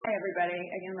everybody.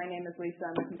 Again, my name is Lisa.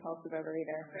 I'm a compulsive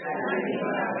overeater.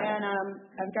 And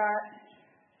I've got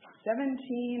 17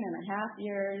 and a half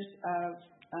years of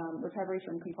recovery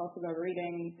from compulsive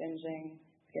overeating, binging,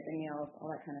 skipping meals, all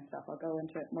that kind of stuff. I'll go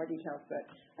into more details, but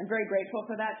I'm very grateful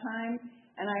for that time.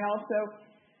 And I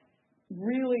also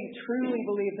really, truly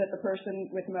believe that the person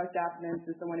with most abstinence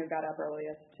is the one who got up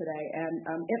earliest today. And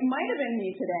it might have been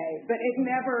me today, but it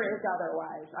never is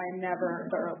otherwise. I am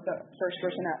never the first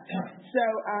person up. So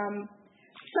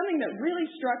something that really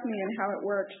struck me in how it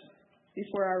works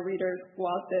before our readers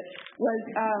lost it was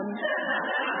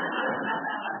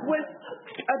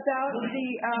about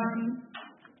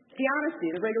the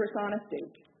honesty, the rigorous honesty.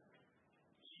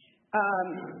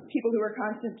 People who are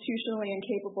constitutionally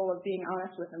incapable of being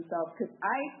honest with themselves, because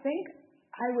I think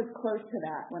I was close to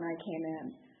that when I came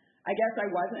in. I guess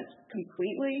I wasn't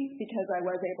completely, because I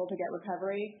was able to get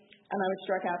recovery, and I was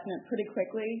struck abstinent pretty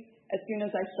quickly as soon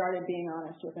as I started being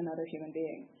honest with another human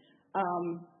being.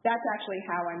 That's actually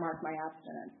how I marked my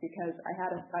abstinence, because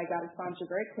I got a sponsor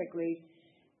very quickly,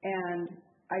 and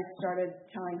I started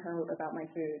telling her about my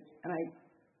foods, and I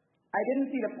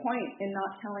didn't see the point in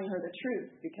not telling her the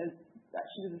truth, because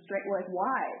she was a straight word.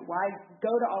 Why go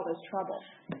to all this trouble?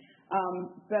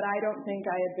 But I don't think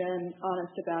I had been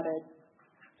honest about it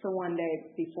for one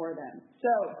day before then.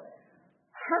 So,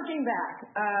 harking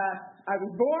back, I was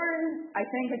born, I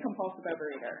think, a compulsive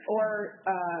overeater or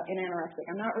an anorexic.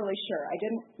 I'm not really sure. I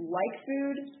didn't like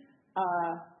food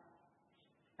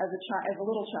as a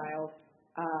little child.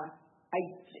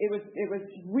 It was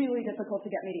really difficult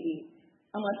to get me to eat,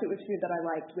 unless it was food that I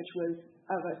liked, which was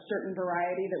of a certain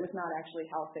variety that was not actually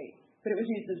healthy. But it was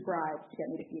used as bribes to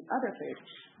get me to eat other food.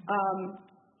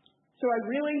 So I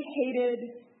really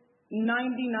hated 99%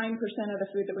 of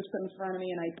the food that was put in front of me,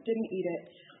 and I didn't eat it.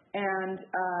 And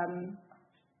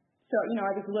so,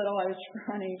 I was little, I was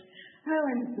running. Oh,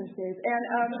 I miss those days. And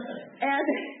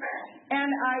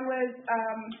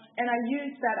I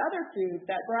used that other food,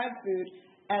 that bribe food,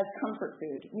 as comfort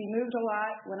food. We moved a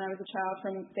lot when I was a child,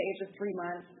 from the age of 3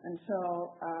 months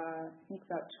until I think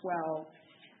about 12.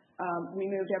 We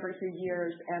moved every few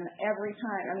years, and every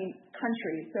time,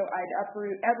 country. So I'd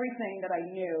uproot everything that I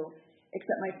knew,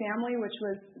 except my family, which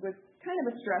was kind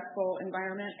of a stressful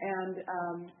environment, and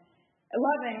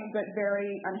loving but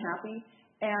very unhappy.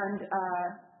 And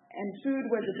food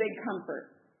was a big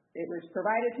comfort. It was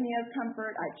provided to me as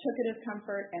comfort. I took it as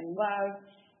comfort and love,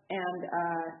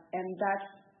 and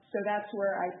that's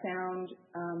where I found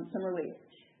some relief.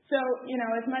 So,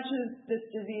 as much as this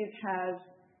disease has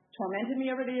tormented me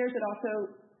over the years, it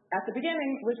also, at the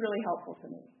beginning, was really helpful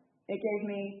to me. It gave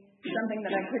me something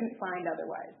that I couldn't find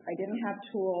otherwise. I didn't have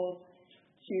tools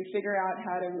to figure out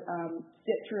how to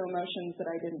sit through emotions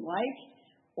that I didn't like,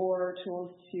 or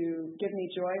tools to give me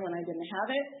joy when I didn't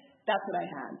have it. That's what I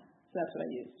had. So that's what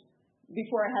I used.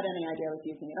 Before I had any idea I was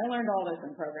using it. I learned all this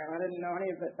in program. I didn't know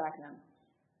any of it back then.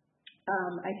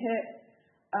 I hit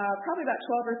probably about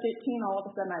 12 or 15. All of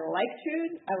a sudden, I liked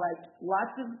food. I liked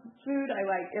lots of food.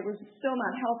 It was still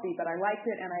not healthy, but I liked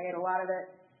it, and I ate a lot of it.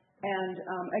 And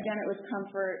again, it was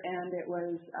comfort, and it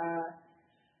was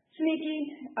sneaky.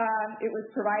 It was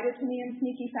provided to me in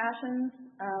sneaky fashions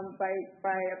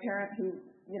by a parent who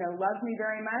loves me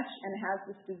very much and has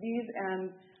this disease,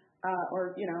 and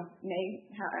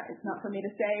it's not for me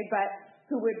to say, but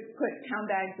who would put pound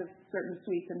bags of certain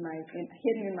sweets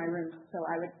hidden in my room, so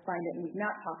I would find it and we'd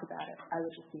not talk about it. I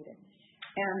would just eat it,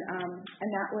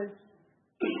 and that was,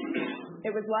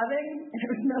 it was loving, and it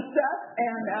was messed up,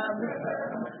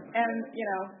 and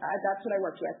that's what I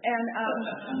worked with,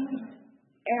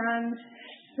 and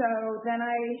so then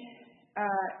I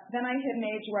hit an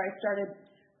age where I started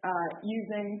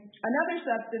using another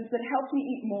substance that helped me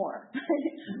eat more.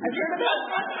 I've heard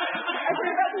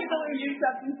about people who use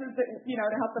substances that,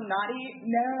 to help them not eat.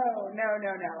 No.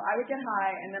 I would get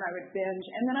high, and then I would binge,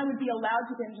 and then I would be allowed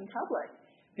to binge in public,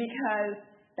 because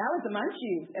that was the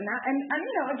munchies. And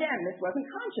again, this wasn't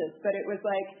conscious, but it was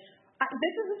like,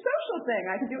 this is a social thing.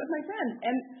 I could do it with my friends.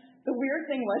 And the weird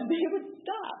thing was, they would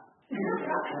stop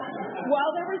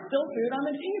while there was still food on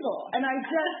the table. And I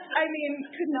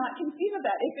could not conceive of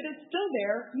that. If it is still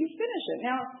there, you finish it.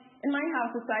 Now, in my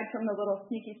house, aside from the little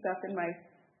sneaky stuff in my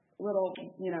little,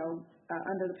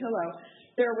 under the pillow,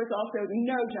 there was also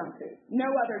no junk food, no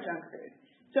other junk food.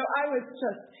 So I was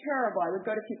just terrible. I would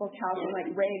go to people's house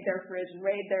and raid their fridge and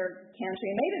raid their pantry,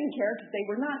 and they didn't care because they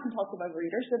were not compulsive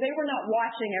overeaters, so they were not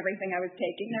watching everything I was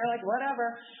taking. They were like, whatever.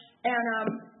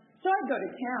 And so I'd go to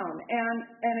town,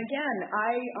 and again,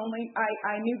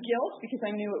 I knew guilt because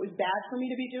I knew it was bad for me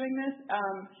to be doing this,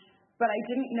 but I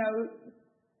didn't know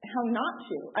how not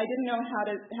to. I didn't know how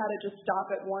to just stop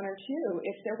at one or two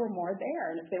if there were more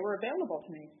there and if they were available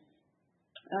to me.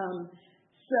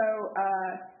 So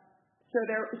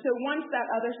once that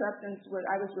other substance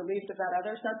I was relieved of that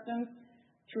other substance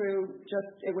through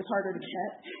it was harder to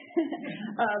get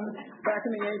back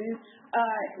in the 80s.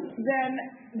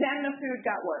 Then the food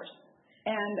got worse,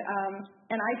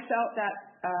 and I felt that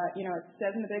it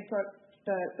says in the big book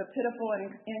the pitiful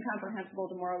and incomprehensible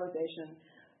demoralization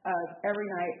of every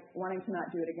night wanting to not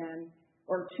do it again,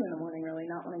 or 2 in the morning really,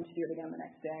 not wanting to do it again the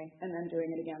next day, and then doing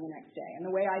it again the next day. And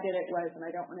the way I did it was, and I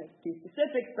don't want to be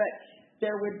specific, but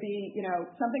there would be,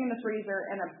 something in the freezer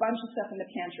and a bunch of stuff in the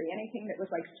pantry. Anything that was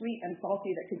like sweet and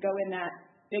salty that could go in that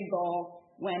big bowl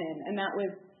went in. And that was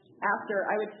after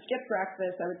I would skip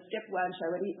breakfast, I would skip lunch, I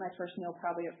would eat my first meal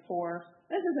probably at 4.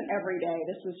 This isn't every day.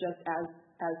 This was just as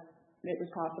it was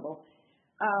possible.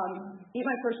 Eat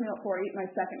my first meal at 4, eat my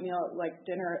second meal at like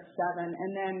dinner at 7,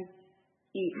 and then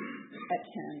eat at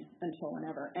 10 until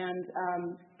whenever. And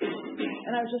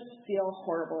I would just feel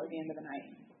horrible at the end of the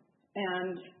night.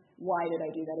 And why did I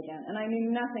do that again? And I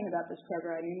knew nothing about this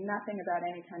program. I knew nothing about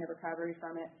any kind of recovery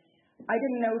from it. I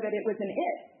didn't know that it was an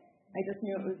it. I just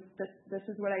knew it was this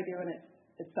is what I do, and it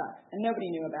sucks. And nobody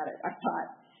knew about it, I thought,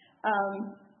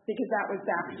 because that was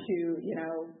back to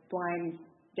blinds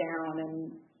down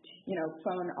and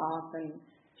phone off and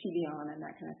TV on and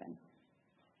that kind of thing.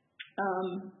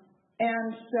 And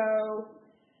so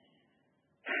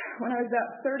when I was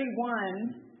about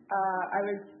 31, I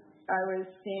was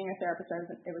seeing a therapist.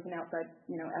 It was an outside,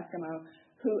 Eskimo,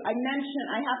 who I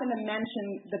happened to mention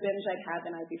the binge I'd had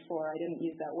the night before. I didn't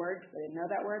use that word because I didn't know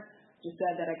that word. Just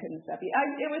said that I couldn't stop eating.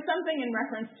 It was something in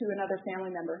reference to another family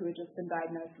member who had just been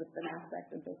diagnosed with an aspect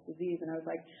of this disease. And I was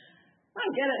like, I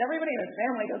get it. Everybody in the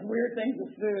family does weird things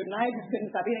with food, and I just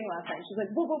couldn't stop eating last night. She's like,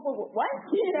 what?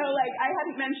 I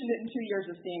hadn't mentioned it in 2 years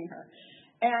of seeing her.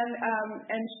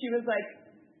 And she was like,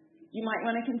 you might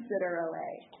want to consider OA.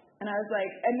 And I was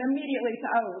like, and immediately,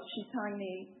 she's telling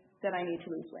me that I need to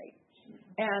lose weight.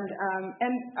 And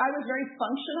I was very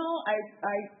functional.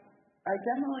 I'm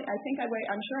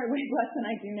sure I weighed less than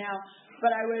I do now,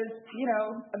 but I was,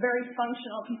 a very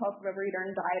functional compulsive overeater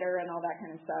and dieter and all that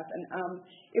kind of stuff. And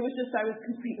it was just, I was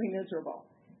completely miserable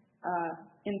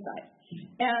inside.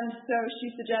 And so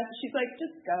she's like,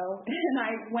 just go. And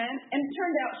I went, and it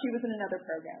turned out she was in another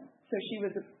program. So she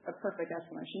was a perfect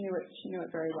Eskimo. She knew it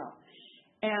very well.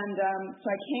 And so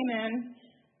I came in.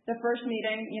 The first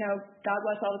meeting, God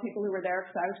bless all the people who were there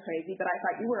because I was crazy, but I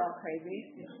thought you were all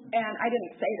crazy. And I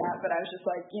didn't say that, but I was just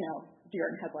like, deer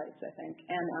in headlights, I think.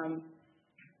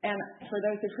 And for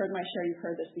those who've heard my share, you've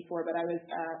heard this before, but I was,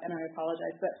 and I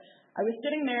apologize, but I was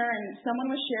sitting there and someone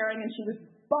was sharing and she was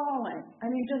bawling. I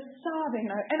mean, just sobbing.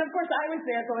 And of course I was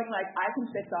there going like, I can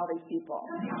fix all these people,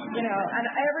 and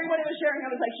everybody was sharing.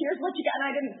 I was like, here's what you got. And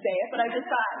I didn't say it, but I just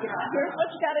thought, here's what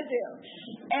you got to do.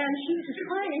 And she was just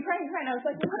crying and crying and crying. I was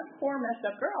like, what a poor messed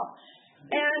up girl.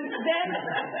 And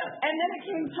then it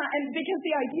came time, and because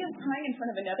the idea of crying in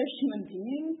front of another human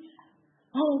being,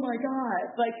 oh my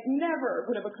God, like never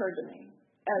would have occurred to me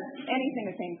as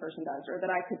anything a sane person does or that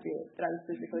I could do, that I was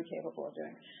physically capable of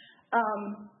doing.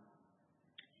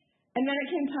 And then it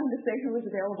came time to say who was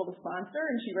available to sponsor,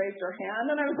 and she raised her hand,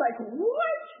 and I was like,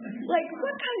 what? Like,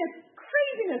 what kind of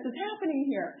craziness is happening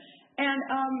here?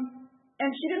 And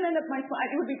she didn't end up my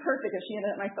sponsor. It would be perfect if she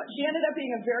ended up my sponsor. She ended up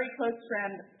being a very close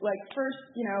friend, like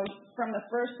from the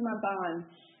first month on,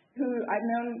 who I've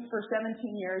known for 17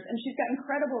 years, and she's got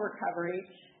incredible recovery.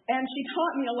 And she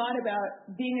taught me a lot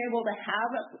about being able to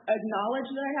acknowledge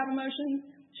that I have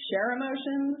emotions, share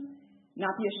emotions,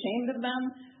 not be ashamed of them,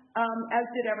 as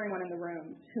did everyone in the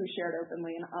room who shared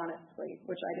openly and honestly,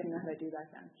 which I didn't know how to do back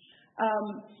then.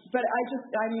 But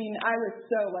I was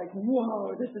so like,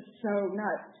 whoa, this is so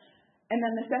nuts. And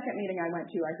then the second meeting I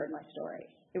went to, I heard my story.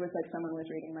 It was like someone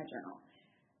was reading my journal.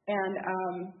 And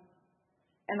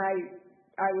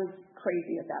I was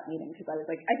crazy at that meeting because I was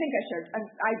like, I shared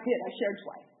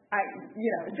twice. To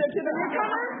the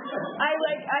newcomer,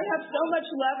 I have so much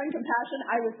love and compassion.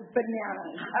 I was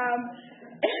bananas.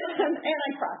 And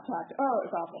I cross-talked. Oh, it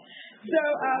was awful. So,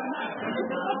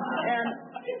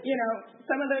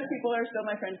 some of those people are still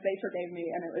my friends. They forgave me,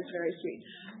 and it was very sweet.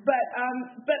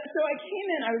 But so I came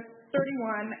in. I was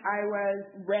 31. I was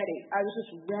ready. I was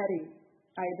just ready.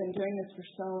 I had been doing this for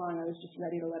so long. I was just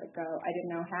ready to let it go. I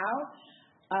didn't know how.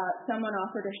 Someone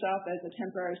offered herself as a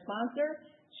temporary sponsor.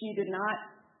 She did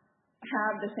not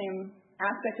have the same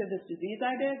aspect of this disease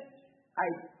I did. I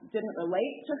didn't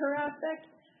relate to her aspect,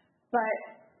 but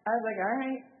I was like, all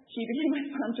right. She became my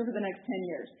sponsor for the next 10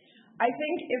 years. I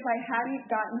think if I hadn't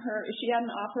gotten her, if she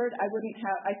hadn't offered, I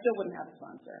still wouldn't have a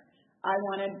sponsor. I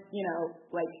wanted,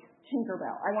 like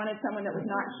Tinkerbell. I wanted someone that was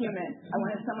not human. I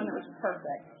wanted someone that was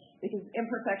perfect, because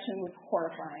imperfection was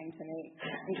horrifying to me,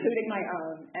 including my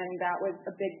own, and that was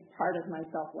a big part of my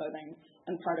self-loathing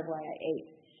and part of why I ate.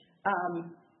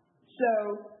 So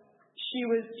she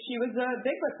was a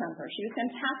Bigfoot thumper. She was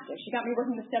fantastic. She got me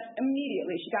working the steps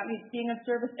immediately. She got me being of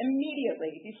service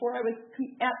immediately before I was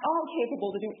at all capable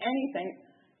to do anything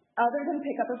other than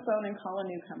pick up a phone and call a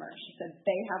newcomer. She said,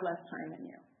 they have less time than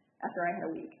you, after I had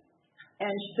a week.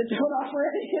 And she said, don't offer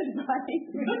any advice.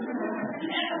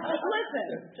 Just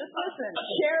listen.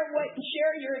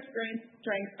 Share your experience,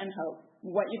 strength, and hope,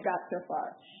 what you've got so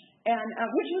far. And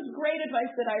which was great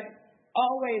advice that I've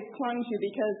always clung to,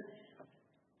 because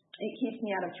it keeps me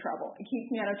out of trouble. It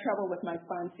keeps me out of trouble with my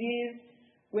sponsees,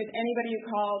 with anybody who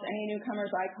calls, any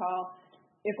newcomers I call.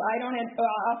 If I don't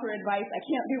offer advice, I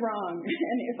can't be wrong.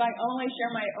 And if I only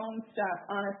share my own stuff,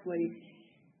 honestly,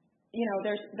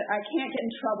 I can't get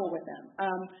in trouble with them.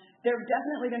 There have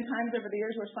definitely been times over the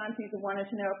years where sponsees have wanted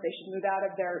to know if they should move out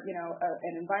of their,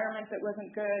 an environment that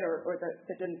wasn't good or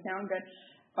that didn't sound good,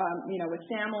 with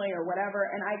family or whatever.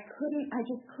 And I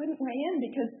just couldn't weigh in,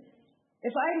 because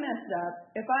if I messed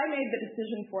up, if I made the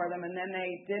decision for them and then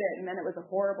they did it and then it was a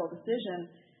horrible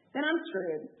decision, then I'm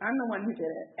screwed. I'm the one who did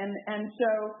it. And so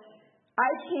I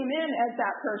came in as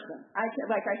that person.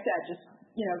 Like I said, just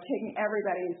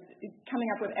coming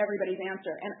up with everybody's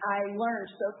answer. And I learned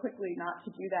so quickly not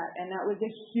to do that. And that was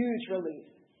a huge relief.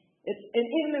 It's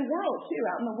in the world, too,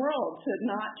 out in the world, to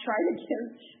not try to give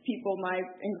people my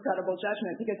incredible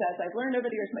judgment. Because as I've learned over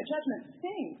the years, my judgment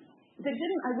stinks. If it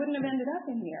didn't, I wouldn't have ended up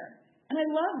in here. And I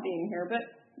love being here, but,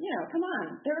 come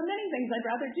on. There are many things I'd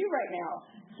rather do right now.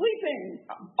 Sleeping.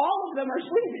 All of them are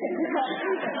sleeping.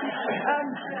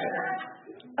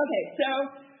 Okay,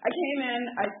 so I came in,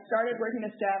 I started working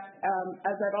the steps.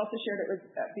 As I've also shared, it was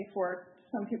before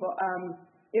some people,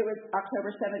 it was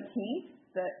October 17th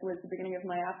that was the beginning of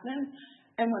my abstinence.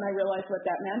 And when I realized what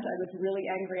that meant, I was really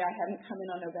angry I hadn't come in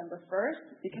on November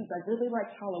 1st, because I really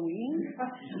liked Halloween.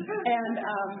 And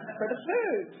for the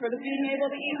food, for the being able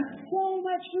to eat so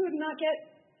much food and not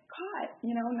get caught,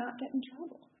 not get in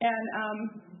trouble.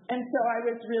 And so I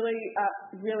was really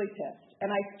pissed. And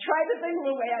I tried to think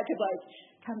of a way I could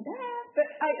come back, but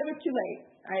it was too late.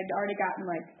 I had already gotten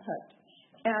hooked.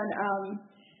 And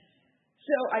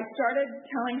so I started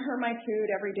telling her my food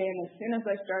every day, and as soon as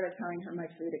I started telling her my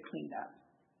food, it cleaned up.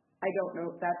 I don't know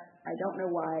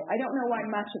why. I don't know why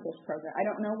much of this program. I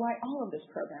don't know why all of this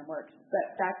program works, but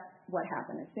that's what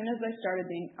happened. As soon as I started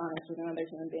being honest with another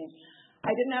human being,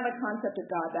 I didn't have a concept of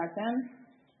God back then.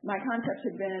 My concept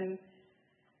had been,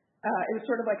 it was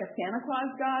sort of like a Santa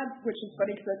Claus God, which is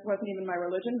funny because it wasn't even my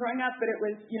religion growing up, but it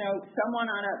was,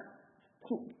 someone on a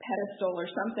pedestal or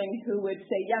something who would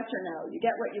say yes or no. You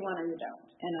get what you want or you don't.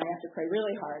 And I have to pray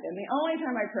really hard. And the only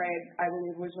time I prayed, I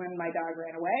believe, was when my dog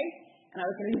ran away. And I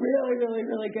was going to be really, really,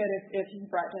 really good if he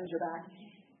brought Ginger back.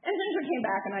 And Ginger came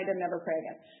back, and I didn't ever pray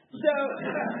again.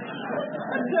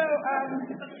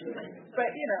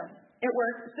 But it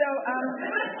worked. So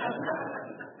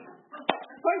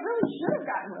I really should have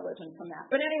gotten religion from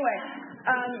that. But anyway,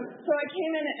 so I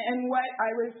came in, and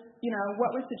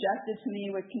what was suggested to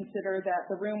me was consider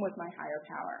that the room was my higher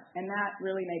power. And that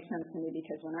really made sense to me,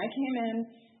 because when I came in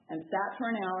and sat for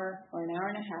an hour or an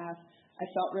hour and a half, I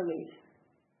felt relief.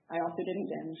 I also didn't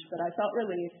binge, but I felt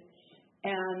relief.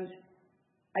 And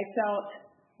I felt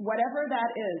whatever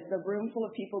that is, the room full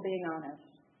of people being honest,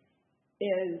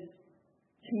 is,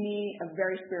 to me, a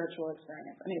very spiritual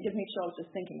experience. I mean, it gives me chills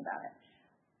just thinking about it.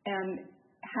 And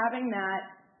having that,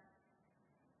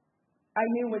 I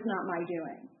knew was not my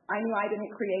doing. I knew I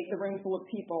didn't create the room full of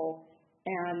people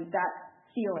and that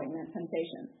feeling, that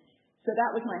sensation. So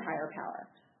that was my higher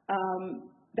power.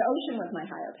 The ocean was my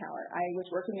higher power. I was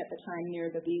working at the time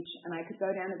near the beach, and I could go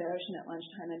down to the ocean at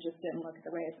lunchtime and just sit and look at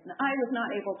the waves. And I was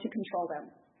not able to control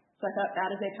them. So I thought,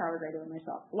 that is a power greater than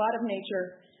myself. A lot of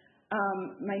nature.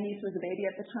 My niece was a baby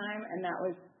at the time, and that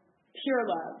was pure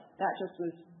love. That just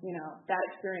was, that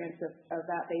experience of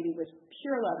that baby was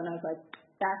pure love. And I was like,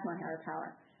 that's my higher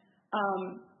power.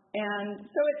 And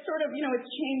so it's sort of,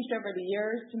 it's changed over the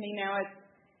years. To me now,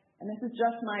 and this is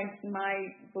just my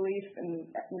belief,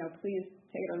 and, please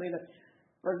take it or leave it,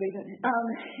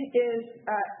 is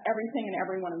everything and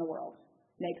everyone in the world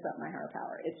makes up my higher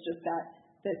power. It's just that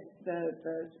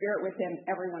the spirit within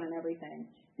everyone and everything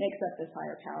makes up this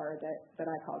higher power that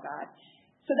I call God.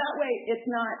 So that way, it's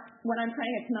not, when I'm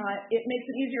praying, it makes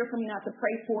it easier for me not to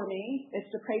pray for me.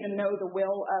 It's to pray to know the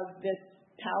will of this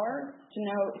power, to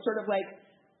know sort of like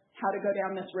how to go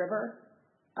down this river.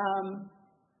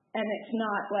 And it's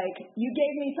not like you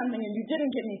gave me something and you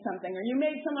didn't give me something, or you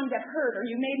made someone get hurt, or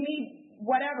you made me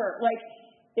whatever. Like,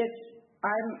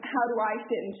 how do I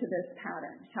fit into this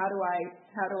pattern? How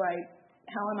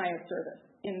am I of service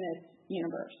in this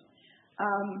universe?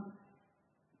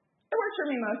 It works for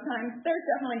me most times. There's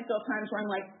definitely still times where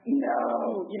I'm like,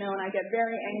 no, and I get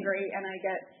very angry, and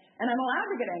I'm allowed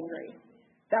to get angry.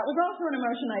 That was also an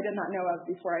emotion I did not know of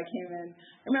before I came in.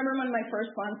 I remember when my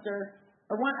first sponsor,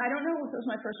 I don't know if it was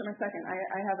my first or my second.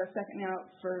 I have a second now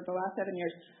for the last 7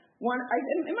 years. It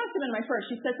must have been my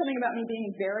first. She said something about me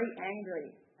being very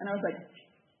angry, and I was like,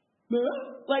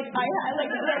 like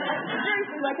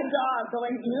seriously, like a dog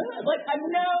going, like I have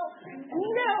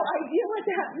no idea what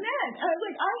that meant. I was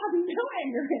like, I have no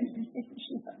anger in me.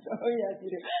 She went, oh yes,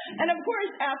 you do. And of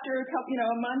course, after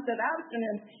a month of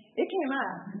abstinence, it came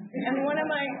up. And one of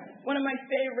my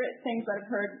favorite things I've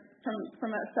heard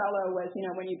from a fellow was,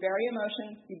 when you bury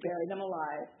emotions, you bury them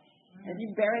alive. If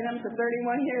you bury them for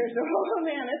 31 years, oh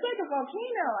man, it's like a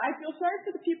volcano. I feel sorry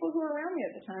for the people who were around me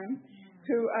at the time,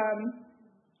 who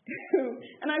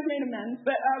and I've made amends,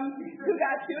 but who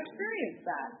got to experience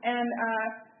that, and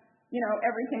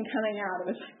everything coming out. It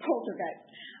was like poltergeist,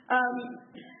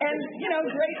 and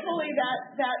gratefully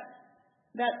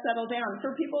that settled down.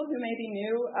 For people who may be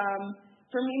new,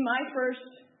 for me, my first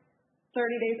 30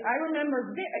 days, I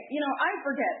remember, I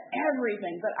forget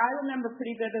everything, but I remember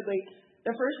pretty vividly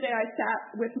the first day I sat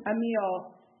with a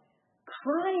meal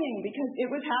crying because it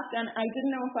was half done. I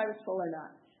didn't know if I was full or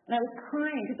not. And I was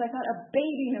crying because I thought a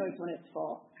baby knows when it's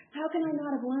full. How can I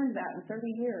not have learned that in 30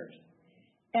 years?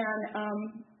 And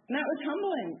that was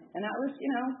humbling. And that was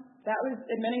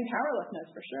admitting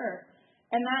powerlessness for sure.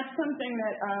 And that's something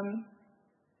that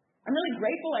I'm really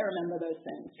grateful I remember those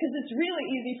things. Because it's really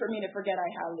easy for me to forget I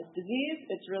have this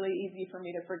disease. It's really easy for me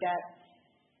to forget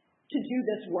to do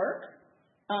this work.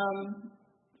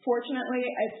 Fortunately,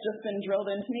 it's just been drilled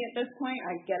into me at this point.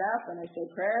 I get up and I say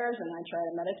prayers and I try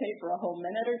to meditate for a whole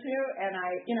minute or two. And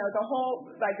I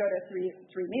go to three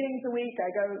meetings a week.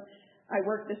 I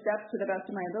work the steps to the best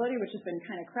of my ability, which has been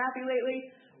kind of crappy lately.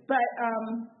 But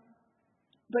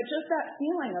just that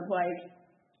feeling of like,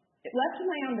 left to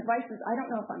my own devices, I don't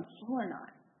know if I'm full or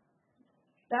not.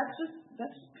 That's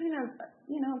kind of,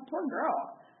 poor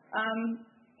girl.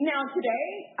 Now, today,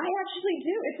 I actually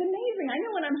do. It's amazing. I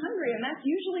know when I'm hungry, and that's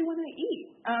usually when I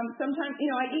eat. Sometimes,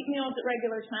 I eat meals at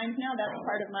regular times now. That's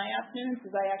part of my abstinence,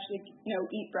 is I actually,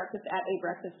 eat breakfast at a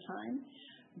breakfast time.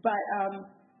 But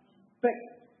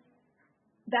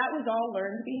that was all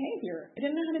learned behavior. I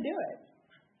didn't know how to do it.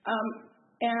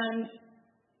 And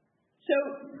so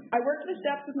I worked the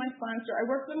steps with my sponsor. I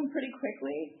worked them pretty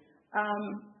quickly.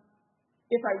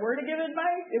 If I were to give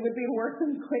advice, it would be to work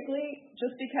them quickly,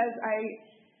 just because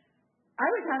I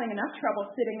was having enough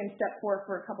trouble sitting in step 4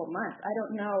 for a couple months. I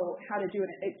don't know how to do it.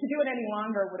 To do it any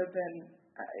longer would have been,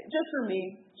 just for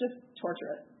me, just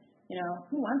torturous.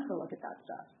 Who wants to look at that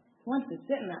stuff? Who wants to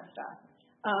sit in that stuff?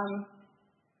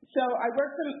 So I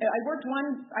worked one,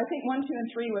 I think 1, 2, and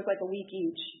 3 was like a week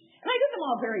each. And I did them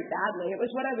all very badly. It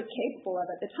was what I was capable of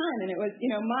at the time. And it was,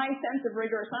 my sense of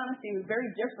rigorous honesty was very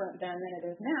different then than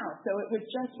it is now. So it was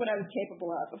just what I was capable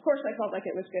of. Of course, I felt like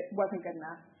it wasn't good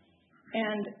enough.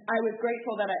 And I was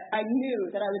grateful that I knew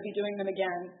that I would be doing them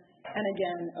again and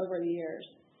again over the years.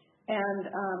 And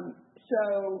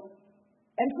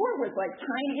and 4 was like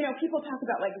tiny. People talk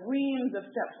about like reams of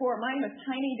step 4. Mine was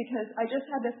tiny because I just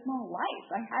had this small life.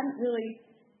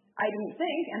 I didn't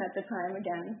think, and at the time,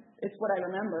 again, it's what I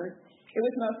remembered. It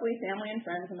was mostly family and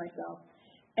friends and myself.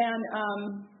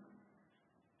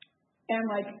 And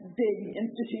like big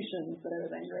institutions that I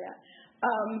was angry at.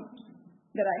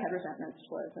 That I had resentments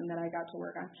towards and that I got to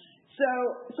work on.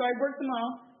 So I worked them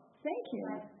all. Thank you.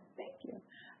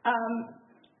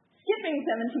 Skipping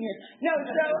 17 years. No,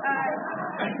 so,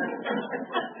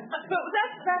 but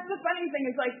that's the funny thing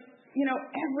is like,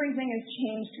 everything has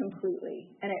changed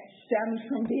completely. And it stems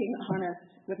from being honest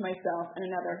with myself and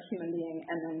another human being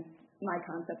and then my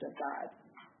concept of God.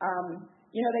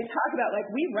 They talk about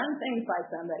like, we run things by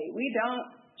somebody. We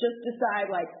don't just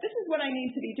decide like, this is what I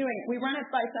need to be doing. We run it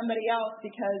by somebody else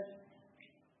because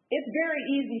it's very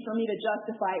easy for me to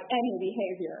justify any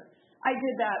behavior. I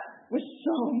did that with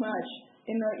so much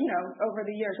over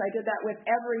the years. I did that with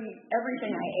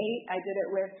everything I ate. I did it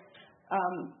with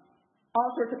all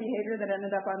sorts of behavior that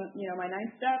ended up on, my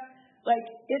 9th step. Like,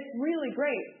 it's really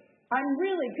great. I'm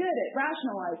really good at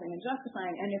rationalizing and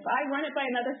justifying. And if I run it by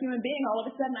another human being, all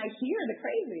of a sudden I hear the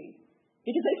crazy.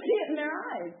 because I see it in their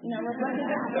eyes, reflected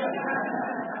in skin.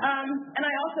 And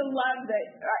I also love that,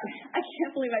 I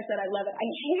can't believe I said I love it. I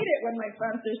hate it when my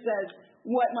sponsor says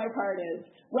what my part is,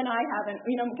 when I haven't,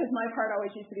 because my part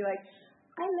always used to be like,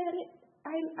 I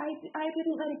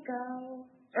didn't let it go.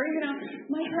 Or,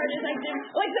 my part is like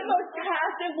the most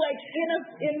passive, like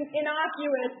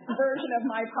innocuous version of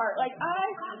my part. Like,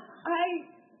 I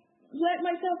let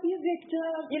myself be a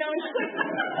victim.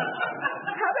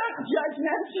 How about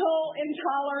judgmental,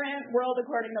 intolerant, world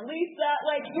according to Lisa?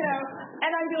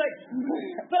 And I'd be like,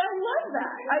 but I love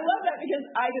that. I love that because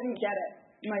I didn't get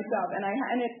it myself,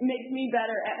 and it makes me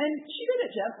better. And she did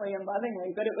it gently and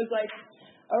lovingly, but it was like,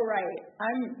 oh right,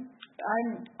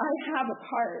 I have a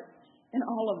part in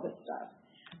all of this stuff.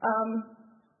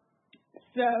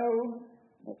 So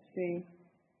let's see.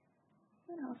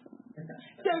 What else?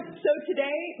 So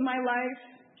today, my life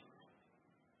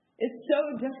is so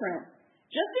different.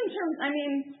 Just in terms, I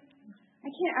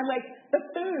like the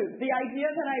food. The idea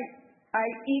that I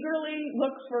eagerly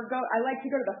look for, I like to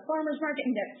go to the farmer's market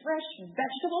and get fresh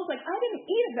vegetables. Like, I didn't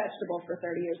eat a vegetable for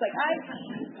 30 years. Like,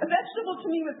 a vegetable to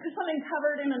me was something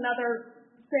covered in another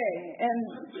thing,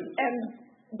 and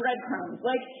breadcrumbs,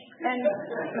 and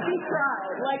deep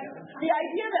fried. Like, the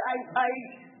idea that I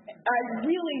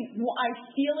feel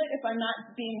it if I'm not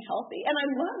being healthy. And I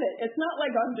love it. It's not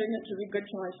like I'm doing it to be good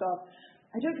to myself.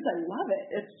 I do it because I love it.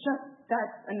 It's just,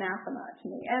 that's anathema to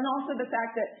me. And also the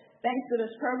fact that thanks to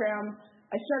this program,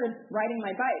 I started riding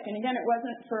my bike. And again, it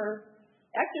wasn't for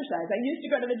exercise. I used to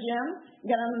go to the gym,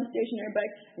 get on the stationary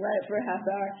bike, ride it for a half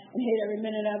hour, and hate every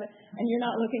minute of it. And you're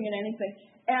not looking at anything.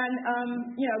 And,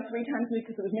 3 times a week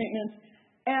because it was maintenance.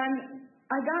 And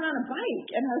I got on a bike,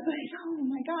 and I was like, oh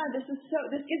my God, this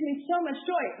gives me so much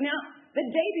joy. Now, the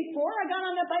day before I got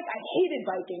on that bike, I hated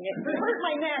biking. It hurt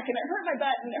my neck, and it hurt my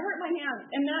butt, and it hurt my hands.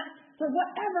 And that, for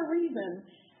whatever reason,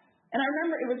 and I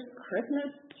remember it was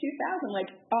Christmas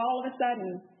 2000, all of a sudden,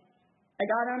 I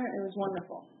got on it, and it was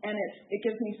wonderful. And it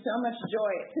gives me so much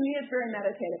joy. To me, it's very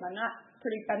meditative. I'm not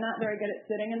very good at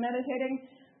sitting and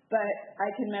meditating, but I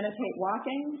can meditate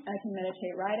walking, I can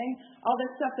meditate riding, all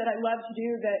this stuff that I love to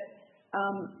do that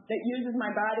uses my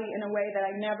body in a way that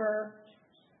I never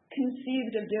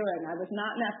conceived of doing. I was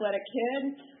not an athletic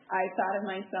kid. I thought of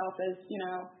myself as,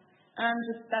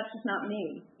 that's just not me,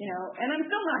 and I'm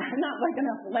still not, I'm not like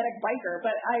an athletic biker,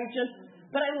 but I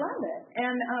love it.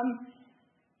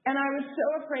 And I was so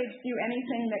afraid to do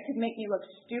anything that could make me look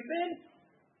stupid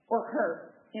or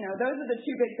hurt. Those are the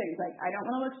two big things. Like, I don't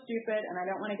want to look stupid and I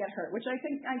don't want to get hurt, which I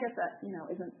guess that,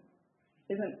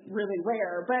 isn't really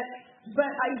rare, but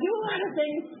I do a lot of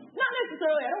things, not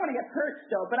necessarily, I don't want to get hurt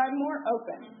still, but I'm more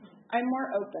open.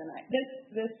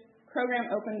 This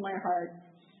program opened my heart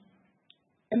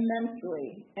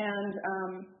immensely and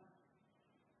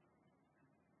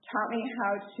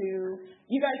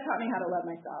you guys taught me how to love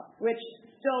myself, which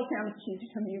still sounds cheesy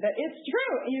to me, but it's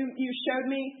true. You showed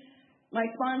me, my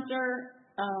sponsor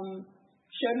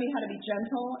showed me how to be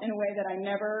gentle in a way that I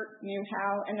never knew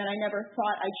how, and that I never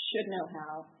thought I should know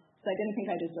how, because I didn't think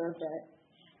I deserved it.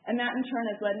 And that in turn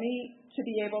has led me to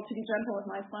be able to be gentle with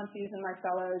my sponsees and my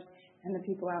fellows and the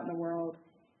people out in the world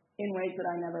in ways that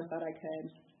I never thought I could.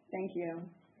 Thank you.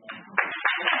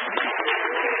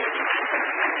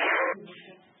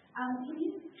 Can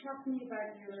you talk to me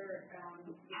about your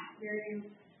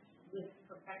experience with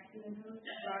perfectionism,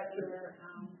 about your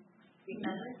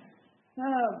recovery?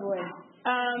 Oh, boy.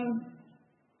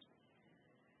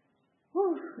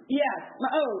 Yes.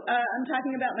 I'm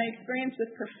talking about my experience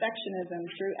with perfectionism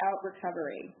throughout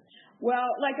recovery. Well,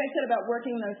 like I said about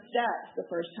working those steps the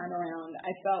first time around,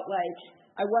 I felt like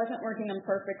I wasn't working them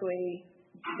perfectly,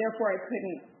 therefore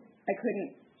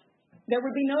there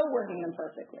would be no working them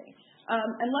perfectly.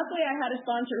 And luckily I had a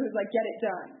sponsor who's like, get it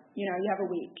done. You have a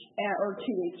week or 2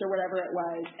 weeks or whatever it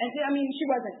was. And she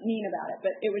wasn't mean about it,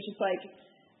 but it was just like,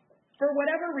 for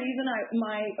whatever reason,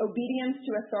 my obedience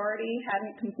to authority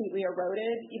hadn't completely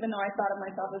eroded, even though I thought of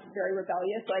myself as very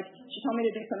rebellious. Like, she told me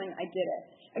to do something, I did it.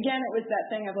 Again, it was that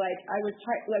thing of like,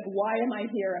 why am I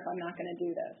here if I'm not going to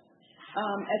do this?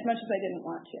 As much as I didn't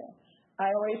want to. I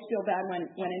always feel bad when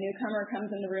a newcomer comes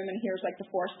in the room and hears like the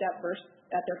 4-step verse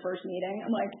at their first meeting.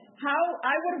 I'm like, how?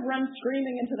 I would have run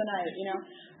screaming into the night,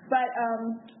 But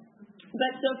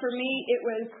so for me, it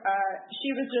was, she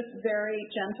was just very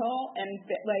gentle and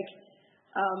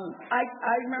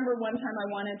I remember one time I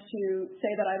wanted to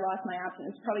say that I lost my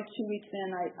absence. Probably 2 weeks in,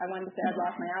 I wanted to say I'd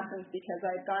lost my absence because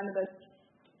I'd gone to this,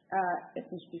 it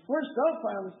was before cell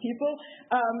phones, people.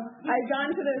 I'd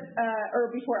gone to this, or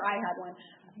before I had one,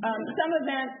 some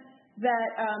event that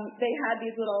they had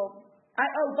these little,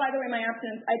 By the way, my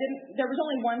abstinence, there was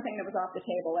only one thing that was off the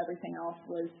table. Everything else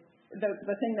was,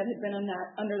 the thing that had been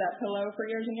under that pillow for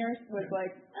years and years was like,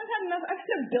 I've had enough, I've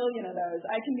had a billion of those.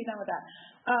 I can be done with that.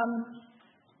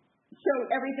 So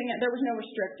everything, there was no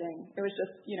restricting. It was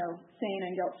just, sane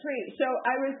and guilt-free. So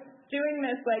I was doing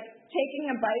this, like,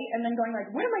 taking a bite and then going like,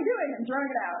 what am I doing? And throwing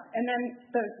it out. And then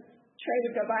the tray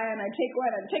would go by and I'd take one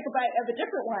and take a bite of a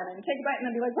different one and take a bite and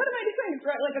then be like, what am I doing? And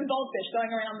throw it like a goldfish going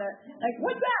around like,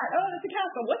 what's that? Oh, that's a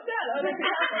castle. What's that? Oh, that's a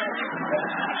castle.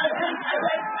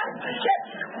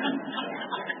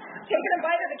 Taking a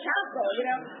bite of the castle,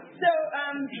 So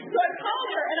I called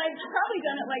her, and I'd probably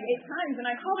done it like 8 times, and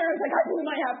I called her, I was like, I blew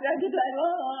my abstinence, I did that,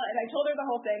 and I told her the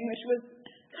whole thing, which was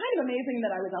kind of amazing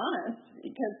that I was honest,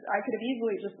 because I could have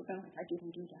easily just been like, I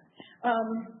didn't do that.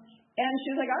 And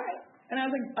she was like, all right. And I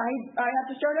was like, I have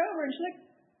to start over. And she's like,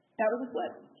 that was a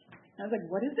slip. And I was like,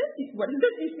 what is this? What is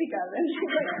this you speak of? And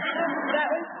she's like, that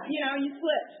was, you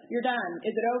slipped. You're done.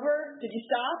 Is it over? Did you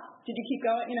stop? Did you keep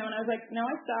going? And I was like, no,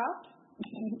 I stopped.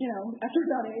 After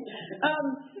about 8.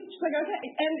 She's like, okay.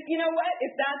 And you know what?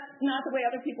 If that's not the way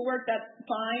other people work, that's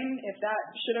fine. If that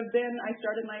should have been, I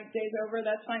started my days over,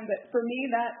 that's fine. But for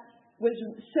me, that was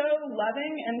so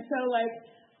loving and so like,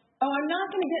 oh, I'm not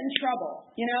going to get in trouble,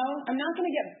 I'm not going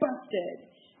to get busted.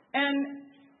 And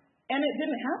it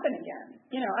didn't happen again.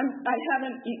 I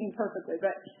haven't eaten perfectly,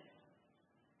 but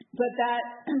that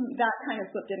kind of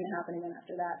slip didn't happen again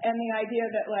after that. And the idea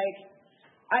that like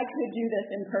I could do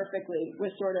this imperfectly was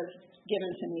sort of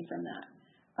given to me from that.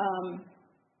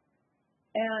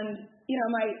 And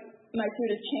my food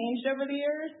has changed over the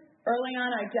years. Early on,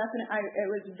 I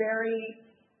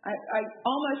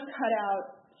almost cut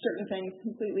out certain things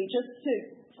completely just to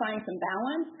find some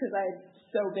balance because I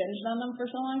so binged on them for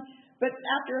so long. But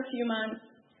after a few months,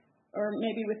 or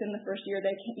maybe within the first year,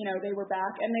 they were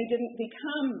back, and they didn't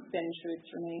become binge foods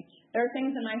for me. There are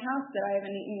things in my house that I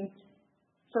haven't eaten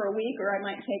for a week, or I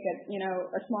might take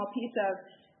a small piece of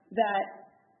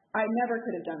that I never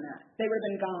could have done that. They would have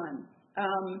been gone.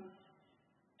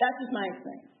 That's just my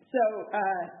experience. So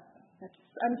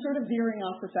I'm sort of veering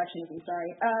off perfectionism.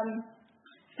 Sorry.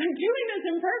 I'm doing this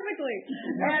imperfectly.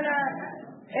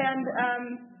 And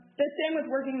the same with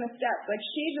working the steps. Like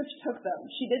she just took them.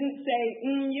 She didn't say,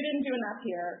 you didn't do enough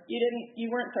here. You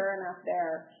weren't thorough enough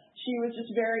there. She was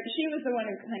the one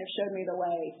who kind of showed me the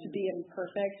way to be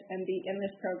imperfect and be in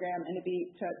this program and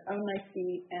to own my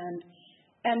feet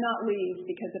and not leave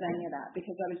because of any of that,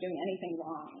 because I was doing anything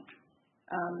wrong.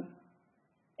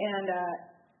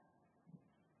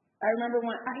 I remember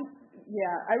once,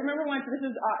 this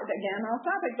is, again, off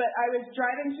topic, but I was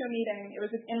driving to a meeting. It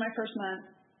was in my first month,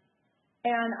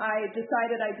 and I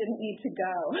decided I didn't need to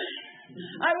go.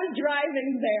 I was driving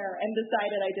there and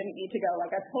decided I didn't need to go.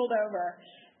 Like, I pulled over,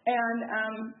 and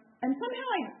somehow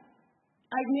I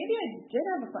maybe I did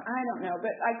have a phone, I don't know,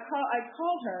 but I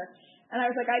called her, and I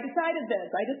was like, I decided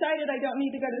I don't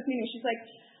need to go to this meeting. She's like,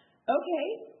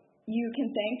 okay. You can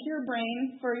thank your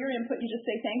brain for your input. You just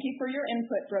say, thank you for your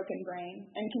input, broken brain,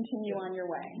 and continue on your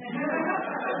way.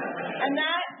 And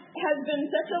that has been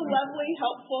such a lovely,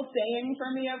 helpful saying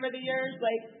for me over the years.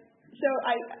 Like, so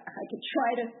I could try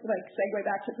to, like, segue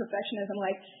back to perfectionism.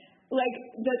 Like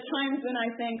the times when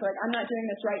I think, like, I'm not doing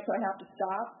this right, so I have to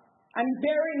stop. I'm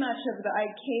very much I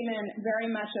came in very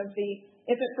much of the,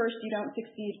 if at first you don't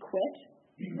succeed, quit.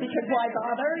 Because why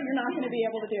bother? You're not going to be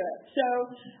able to do it. So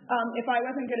if I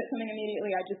wasn't good at something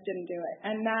immediately, I just didn't do it.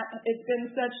 And that it's been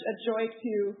such a joy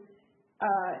to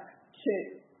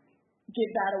give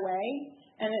that away.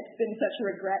 And it's been such a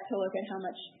regret to look at how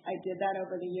much I did that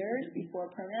over the years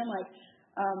before program. Like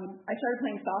I started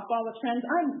playing softball with friends.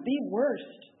 I'm the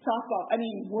worst softball. I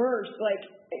mean, worst. Like,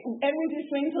 and we do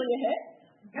swing till you hit.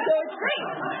 So it's great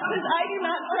because I do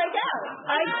not strike out.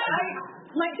 I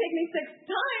might take me 6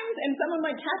 times and someone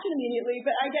might catch it immediately,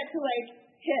 but I get to like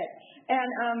hit. And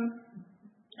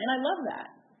I love that.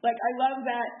 Like I love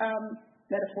that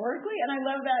metaphorically, and I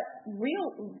love that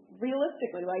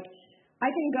realistically. Like I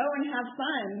can go and have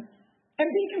fun and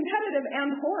be competitive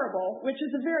and horrible, which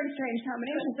is a very strange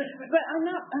combination. But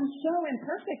I'm so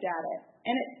imperfect at it.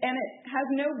 And it has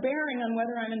no bearing on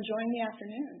whether I'm enjoying the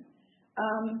afternoon.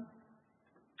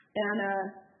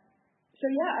 So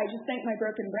yeah, I just thank my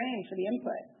broken brain for the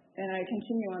input, and I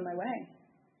continue on my way.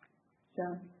 So,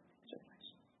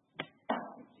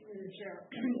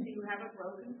 you have a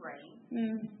broken brain.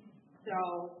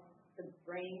 So the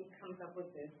brain comes up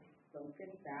with this broken,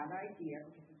 bad idea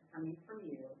because it's coming from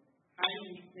you. How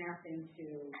do you snap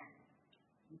into,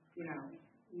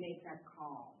 make that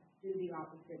call? Do the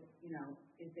opposite,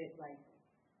 is it like,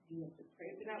 do you have to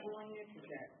pray for that willingness? Is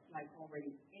that like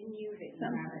already in you that you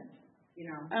haven't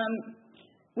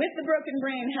With the broken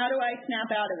brain, how do I snap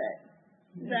out of it?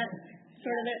 Is that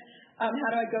sort of it? How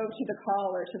do I go to the call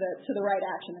or to the right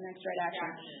action, the next right action?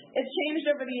 It's changed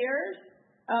over the years.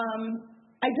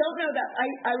 I don't know that.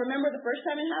 I remember the first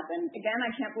time it happened. Again, I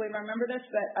can't believe I remember this,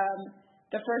 but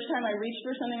the first time I reached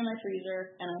for something in my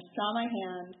freezer and I saw my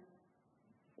hand,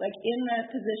 like in that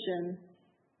position,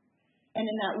 and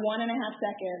in that 1.5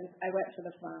 seconds, I went for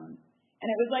the phone. And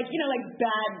it was like, like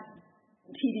bad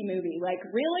TV movie. Like,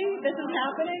 really? This is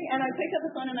happening? And I picked up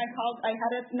the phone and I called. I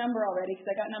had a number already because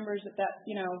I got numbers at that,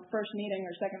 first meeting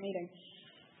or second meeting.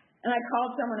 And I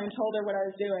called someone and told her what I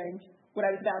was doing, what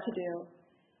I was about to do.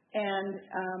 And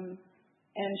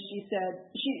she said,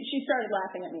 she started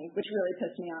laughing at me, which really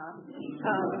pissed me off.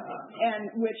 And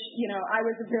which, I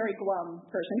was a very glum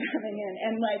person coming in.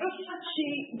 And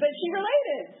but she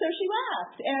related. So she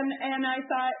laughed. And I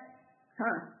thought,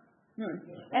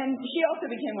 And she also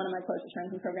became one of my closest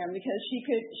friends in the program because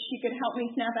she could help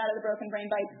me snap out of the broken brain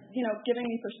by, giving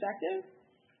me perspective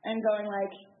and going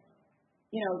like,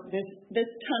 this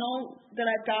tunnel that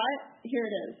I've got, here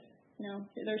it is.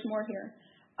 There's more here.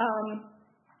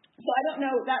 So I don't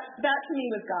know, that to me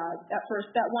was God, that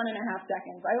 1.5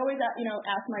 seconds. I always,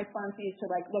 ask my sponsees to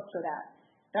look for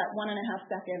that 1.5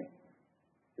 second,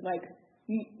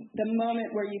 the moment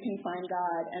where you can find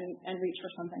God and reach for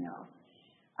something else.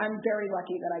 I'm very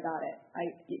lucky that I got it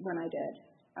when I did.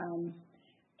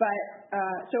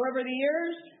 So over the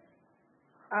years,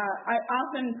 I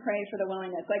often pray for the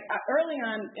willingness. Early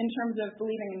on, in terms of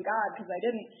believing in God, because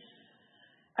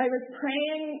I was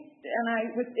praying,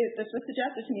 and this was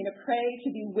suggested to me to pray to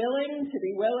be willing, to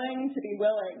be willing, to be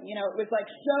willing. It was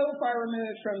so far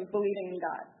removed from believing in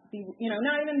God.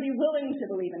 Not even be willing to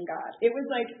believe in God. It was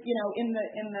in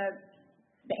the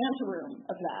anteroom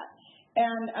of that.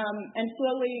 And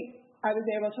slowly I was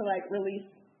able to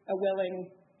release a willing,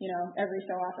 every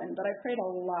so often. But I prayed a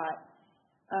lot.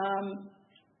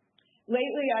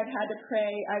 Lately I've had to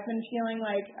pray. I've been feeling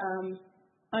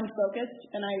unfocused,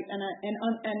 and I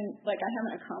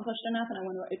haven't accomplished enough, and I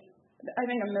wonder. I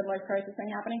think a midlife crisis thing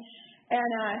happening,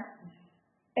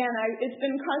 it's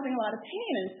been causing a lot of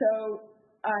pain, and so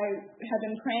I have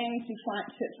been praying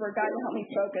for God to help me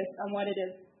focus on what it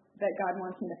is that God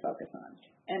wants me to focus on,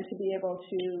 and to be able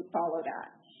to follow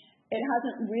that. It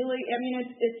hasn't really.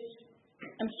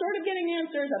 I'm sort of getting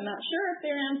answers. I'm not sure if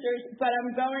they're answers, but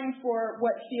I'm going for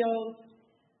what feels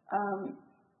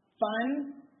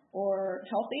fun or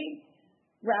healthy,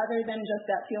 rather than just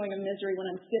that feeling of misery when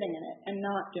I'm sitting in it and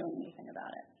not doing anything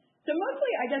about it. So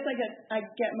mostly, I guess I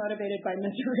get motivated by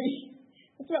misery.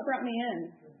 That's what brought me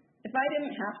in. If I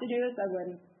didn't have to do this, I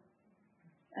wouldn't.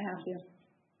 I have to.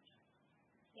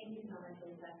 Thank you so much,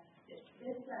 Lisa.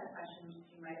 This question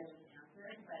you might have just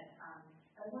answered, but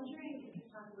I was wondering if you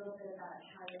could talk a little bit about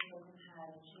how your program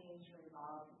has changed or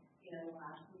evolved, in the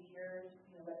last few years,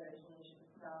 whether it's relationship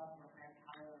with self or higher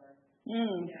power or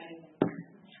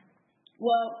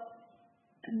Well,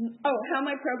 how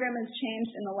my program has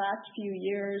changed in the last few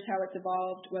years, how it's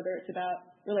evolved, whether it's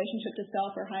about relationship to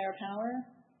self or higher power,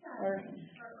 or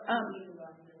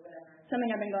something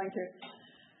I've been going through.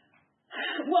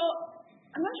 Well,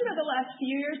 I'm not sure about the last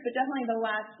few years, but definitely the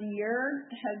last year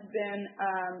has been,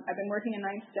 I've been working a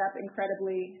 9th step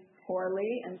incredibly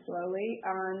poorly and slowly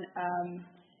on a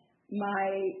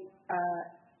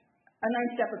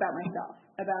 9th step about myself,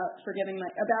 about forgiving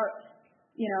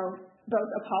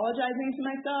both apologizing to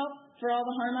myself for all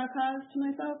the harm I've caused to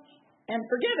myself and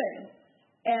forgiving.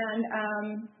 And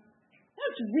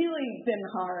that's really been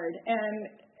hard. And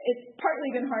it's partly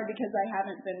been hard because I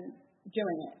haven't been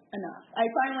doing it enough. I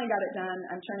finally got it done.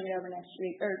 I'm turning it over next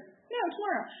week,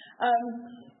 tomorrow.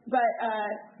 But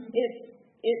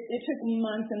it took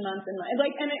months and months and months.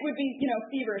 And it would be,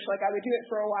 feverish. I would do it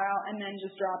for a while and then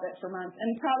just drop it for months. And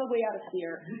probably out of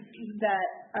fear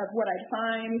of what I'd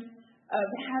find, of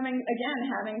having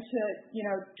to,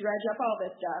 dredge up all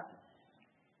this stuff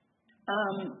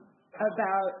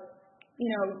about,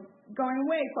 going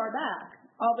way far back,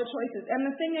 all the choices. And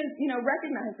the thing is,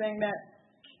 recognizing that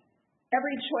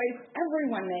every choice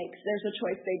everyone makes, there's a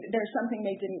choice, there's something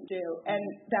they didn't do, and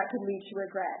that could lead to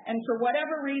regret. And for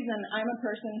whatever reason, I'm a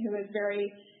person who is very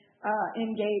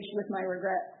engaged with my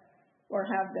regret, or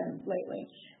have been lately.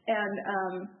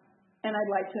 And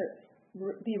I'd like to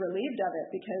be relieved of it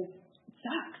because it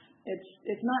sucks.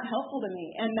 It's not helpful to me.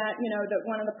 And that, that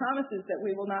one of the promises that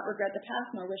we will not regret the past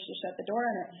nor wish to shut the door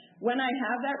on it. When I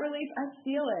have that relief, I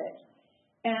feel it.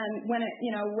 And when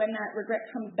when that regret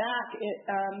comes back,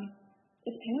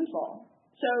 it's painful.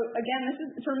 So again,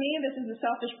 for me, this is a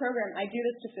selfish program. I do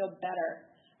this to feel better.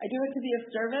 I do it to be of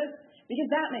service because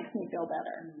that makes me feel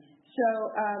better. So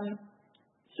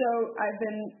So I've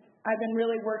been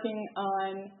really working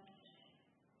on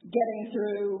getting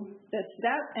through this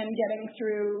step and getting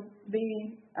through the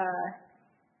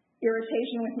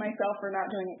irritation with myself for not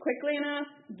doing it quickly enough,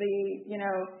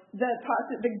 the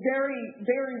very,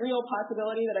 very real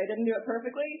possibility that I didn't do it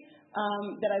perfectly,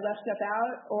 that I left stuff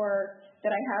out, or that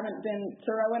I haven't been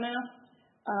thorough enough.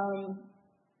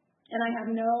 And I have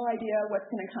no idea what's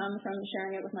going to come from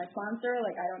sharing it with my sponsor.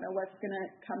 Like, I don't know what's going to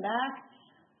come back.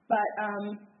 But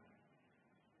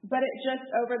it just,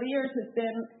 over the years,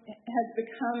 has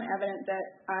become evident that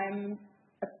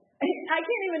I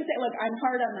can't even say, look, I'm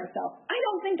hard on myself. I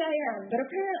don't think I am, but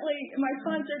apparently my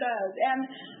sponsor does.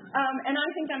 And I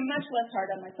think I'm much less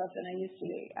hard on myself than I used to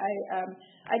be.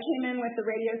 I came in with the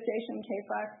radio station,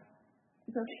 KFOX.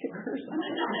 It's okay to curse.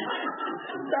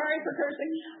 Sorry for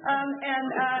cursing.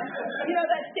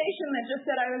 That station that just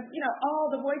said I was, all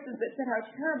the voices that said how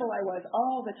terrible I was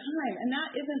all the time. And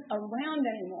that isn't around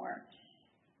anymore.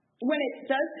 When it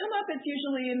does come up, it's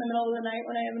usually in the middle of the night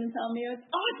when I have insomnia. It's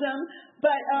awesome,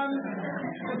 but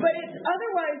it's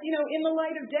otherwise, in the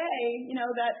light of day,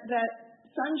 that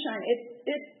sunshine.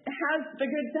 It has the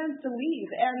good sense to leave,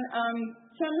 and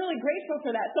so I'm really grateful for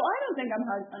that. So I don't think I'm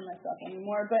hard on myself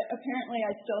anymore, but apparently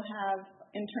I still have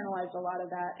internalized a lot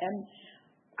of that, and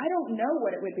I don't know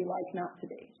what it would be like not to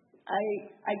be.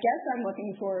 I guess I'm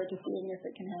looking forward to seeing if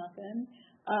it can happen.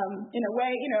 In a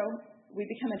way, we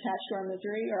become attached to our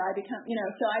misery, or I become,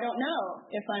 so I don't know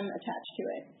if I'm attached to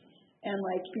it. And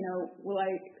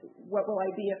what will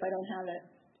I be if I don't have it?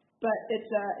 But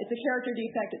it's a character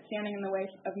defect. It's standing in the way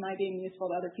of my being useful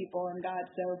to other people and God,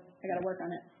 so I got to work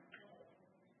on it.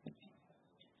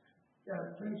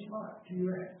 Yeah, thanks a lot. Do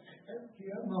you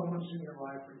have moments in your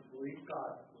life where you believe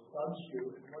God loves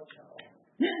you, and what's how?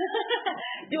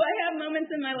 Do I have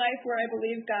moments in my life where I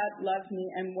believe God loves me,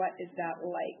 and what is that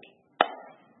like?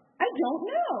 I don't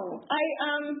know.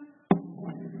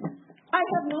 I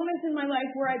have moments in my life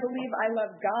where I believe I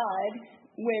love God,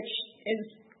 which is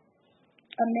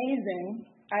amazing.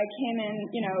 I came in,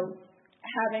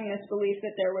 having this belief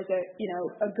that there was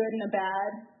a good and a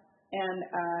bad, and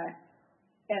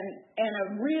a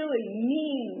really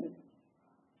mean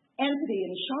entity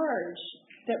in charge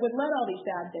that would let all these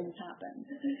bad things happen,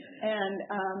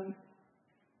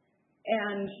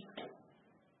 and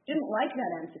didn't like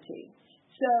that entity.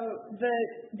 So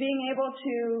being able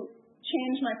to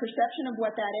change my perception of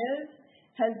what that is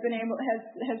has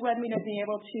led me to be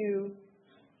able to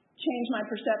change my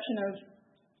perception of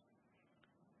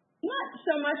not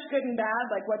so much good and bad,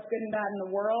 like what's good and bad in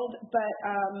the world, but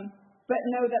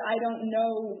know that I don't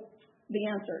know the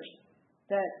answers,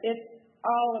 that it's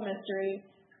all a mystery.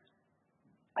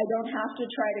 I don't have to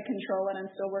try to control it.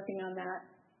 I'm still working on that.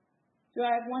 Do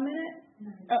I have 1 minute?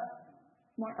 Mm-hmm. Oh,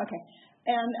 more? Okay.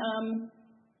 And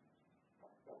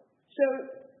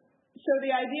so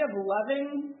the idea of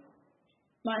loving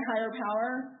my higher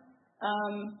power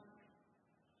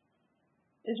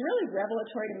is really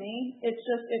revelatory to me. It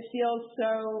feels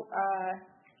so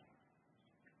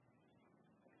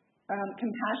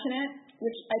compassionate,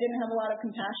 which I didn't have a lot of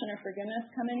compassion or forgiveness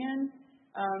coming in.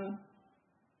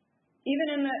 Even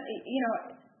in the,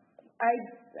 I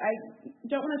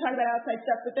don't want to talk about outside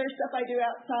stuff, but there's stuff I do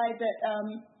outside that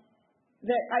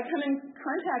I come in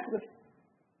contact with.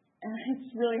 And it's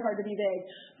really hard to be vague,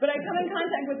 but I come in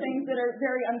contact with things that are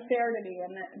very unfair to me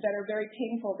and that are very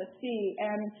painful to see.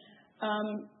 And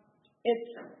it's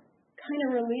kind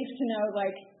of relief to know,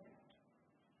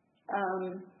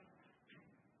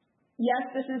 yes,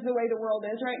 this is the way the world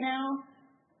is right now,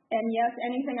 and yes,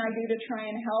 anything I do to try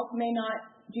and help may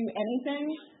not do anything,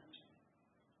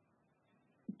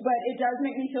 but it does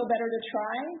make me feel better to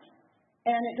try,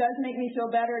 and it does make me feel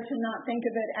better to not think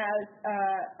of it as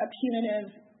a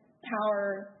punitive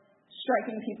power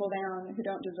striking people down who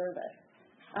don't deserve it.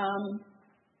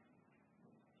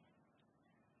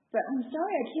 But I'm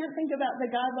sorry, I can't think about the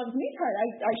God loves me part.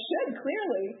 I should,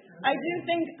 clearly. I do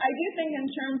think in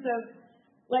terms of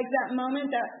like that moment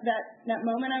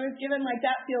I was given, like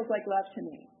that feels like love to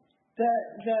me.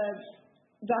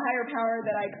 The higher power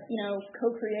that I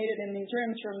co-created in these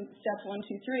rooms from steps 1,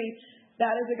 2, 3,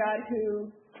 that is a God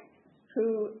who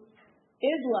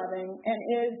is loving and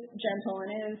is gentle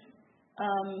and is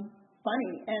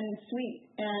funny and sweet,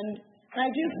 and I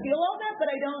do feel all that, but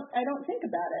I don't think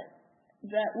about it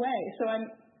that way. So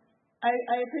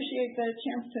I appreciate the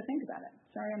chance to think about it.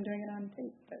 Sorry, I'm doing it on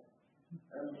tape, but. It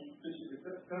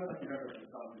sounds like you have a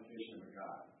personification of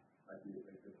God, like the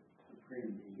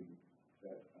supreme being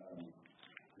that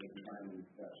divine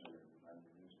exception and divine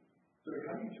dimension. So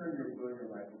how do you turn your will,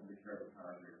 your life over to care of the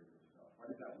power of yourself?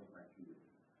 What does that look like to you?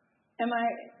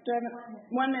 do I have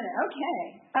 1 minute? Okay.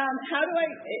 How do I,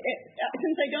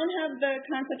 since I don't have the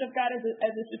concept of God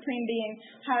as a supreme being,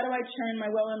 how do I turn my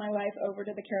will and my life over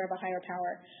to the care of a higher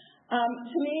power?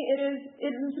 To me, it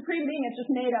is a supreme being. It's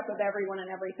just made up of everyone and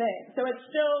everything. So it's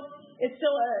still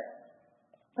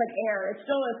like air. It's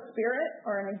still a spirit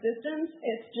or an existence.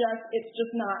 It's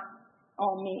just not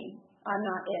all me. I'm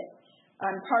not it.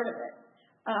 I'm part of it.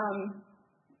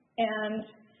 And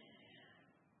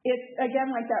it's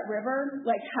again like that river.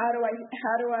 Like how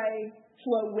do I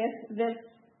flow with this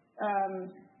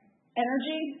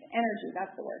energy? Energy,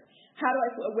 that's the word. How do I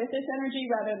flow with this energy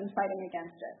rather than fighting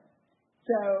against it?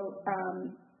 So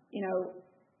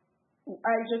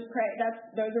I just pray.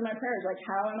 Those are my prayers. Like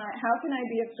how can I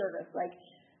be of service? Like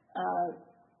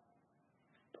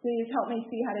please help me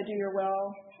see how to do your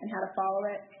will and how to follow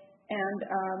it.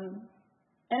 And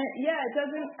it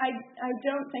doesn't, I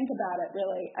don't think about it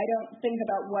really. I don't think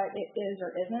about what it is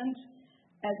or isn't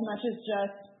as much as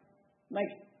just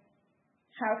like,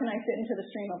 how can I fit into the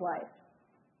stream of life?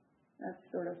 That's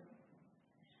sort of,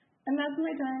 and that's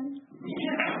my time.